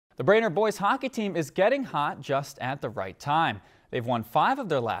The Brainerd boys hockey team is getting hot just at the right time. They've won 5 of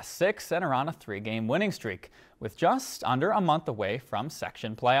their last 6 and are on a 3-game winning streak, with just under a month away from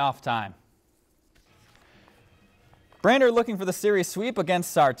section playoff time. Brainerd looking for the series sweep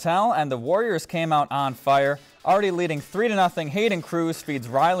against Sartell, and the Warriors came out on fire. Already leading 3-0, Hayden Cruz feeds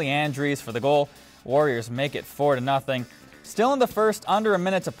Riley Andrews for the goal. Warriors make it 4-0. Still in the first, under a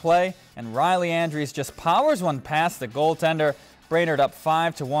minute to play, and Riley Andrews just powers one past the goaltender. Brainerd up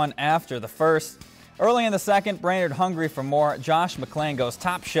 5-1 after the first. Early in the second, Brainerd hungry for more. Josh McLean goes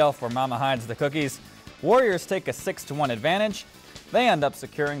top shelf where Mama hides the cookies. Warriors take a 6-1 advantage. They end up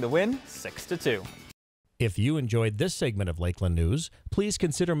securing the win 6-2. If you enjoyed this segment of Lakeland News, please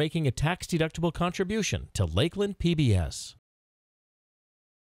consider making a tax-deductible contribution to Lakeland PBS.